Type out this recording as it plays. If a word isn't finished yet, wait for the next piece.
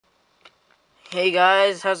Hey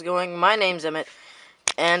guys, how's it going? My name's Emmett,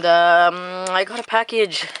 and I got a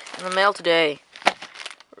package in the mail today,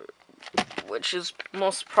 which is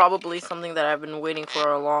most probably something that I've been waiting for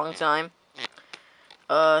a long time.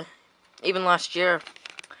 Even last year,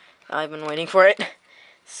 I've been waiting for it.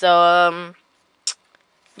 So,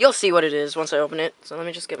 you'll see what it is once I open it. So let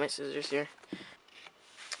me just get my scissors here.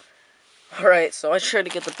 Alright, so I tried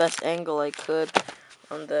to get the best angle I could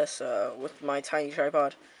on this, with my tiny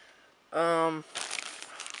tripod. So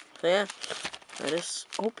yeah. I just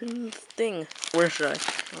open the thing. Where should I?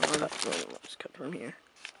 Let's cut from here.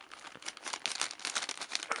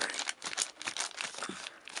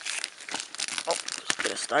 Oh, just a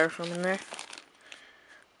bit of styrofoam in there.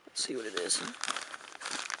 Let's see what it is.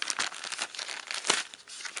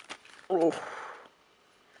 Oh.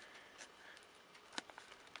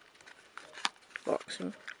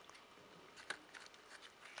 Boxing.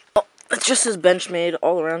 Oh, it just says Benchmade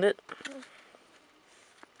all around it.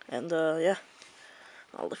 And, yeah.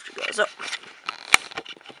 I'll lift you guys up.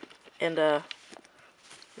 And,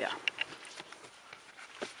 yeah.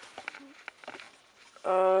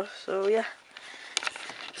 So, yeah.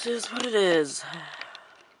 This is what it is.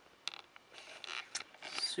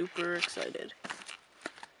 Super excited.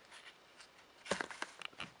 I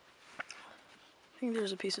think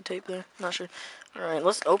there's a piece of tape there. Not sure. Alright,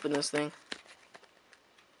 let's open this thing.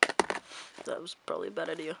 That was probably a bad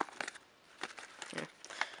idea. Here.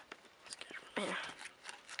 Let's get it from here.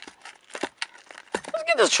 Let's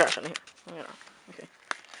get this trash in here. Okay.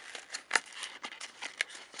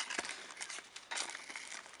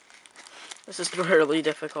 This is really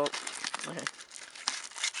difficult. Okay.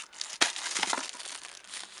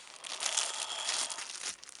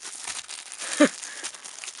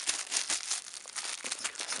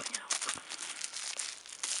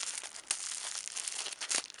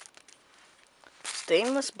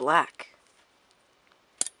 Stainless black.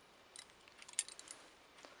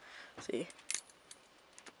 See?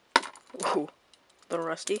 Ooh, a little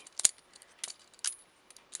rusty.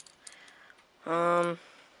 Let's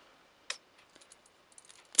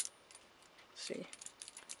see.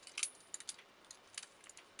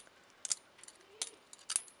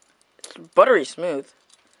 It's buttery smooth.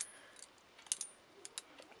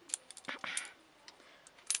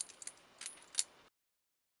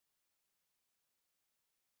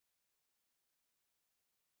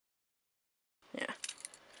 Yeah.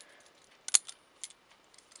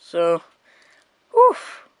 So, whew.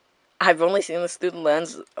 I've only seen the student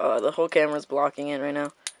lens. The whole camera's blocking it right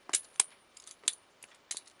now.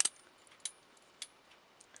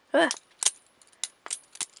 Ah.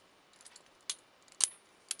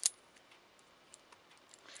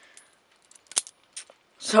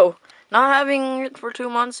 So, not having it for 2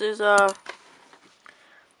 months is, I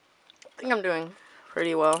think I'm doing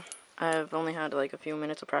pretty well. I've only had, like, a few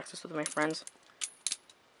minutes of practice with my friends.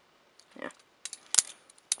 Yeah.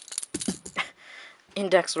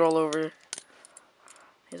 Index rollover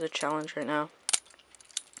is a challenge right now.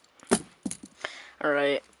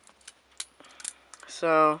 Alright.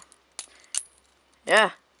 So,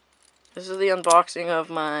 yeah. This is the unboxing of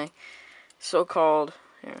my so-called...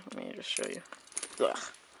 Here, let me just show you. Ugh.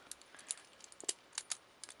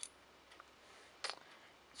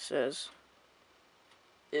 It says...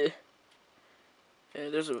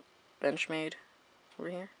 there's a Benchmade over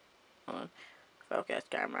here. Hold on. Focus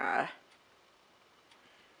camera.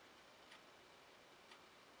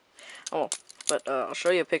 Oh, but I'll show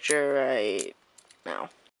you a picture right now.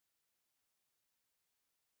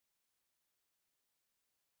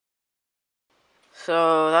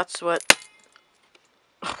 So that's what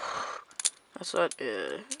what's the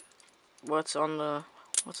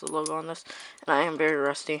logo on this, and I am very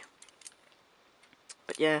rusty.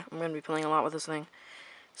 But yeah, I'm gonna be playing a lot with this thing.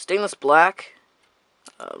 Stainless black,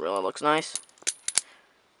 really looks nice.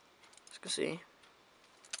 As you can see.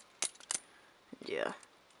 Yeah.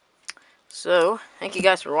 So, thank you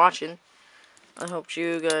guys for watching. I hope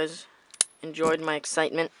you guys enjoyed my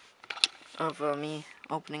excitement of me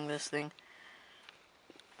opening this thing.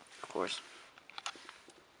 Of course.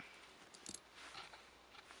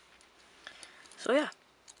 So yeah.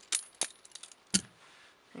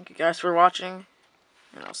 Thank you guys for watching,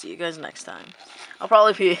 and I'll see you guys next time. I'll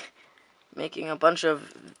probably be making a bunch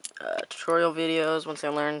of tutorial videos once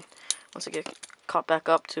I get caught back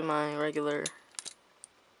up to my regular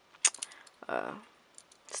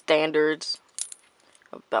standards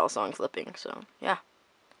of Balisong clipping. So yeah,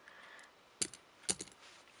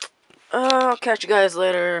 I'll catch you guys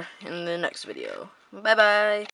later in the next video. Bye bye.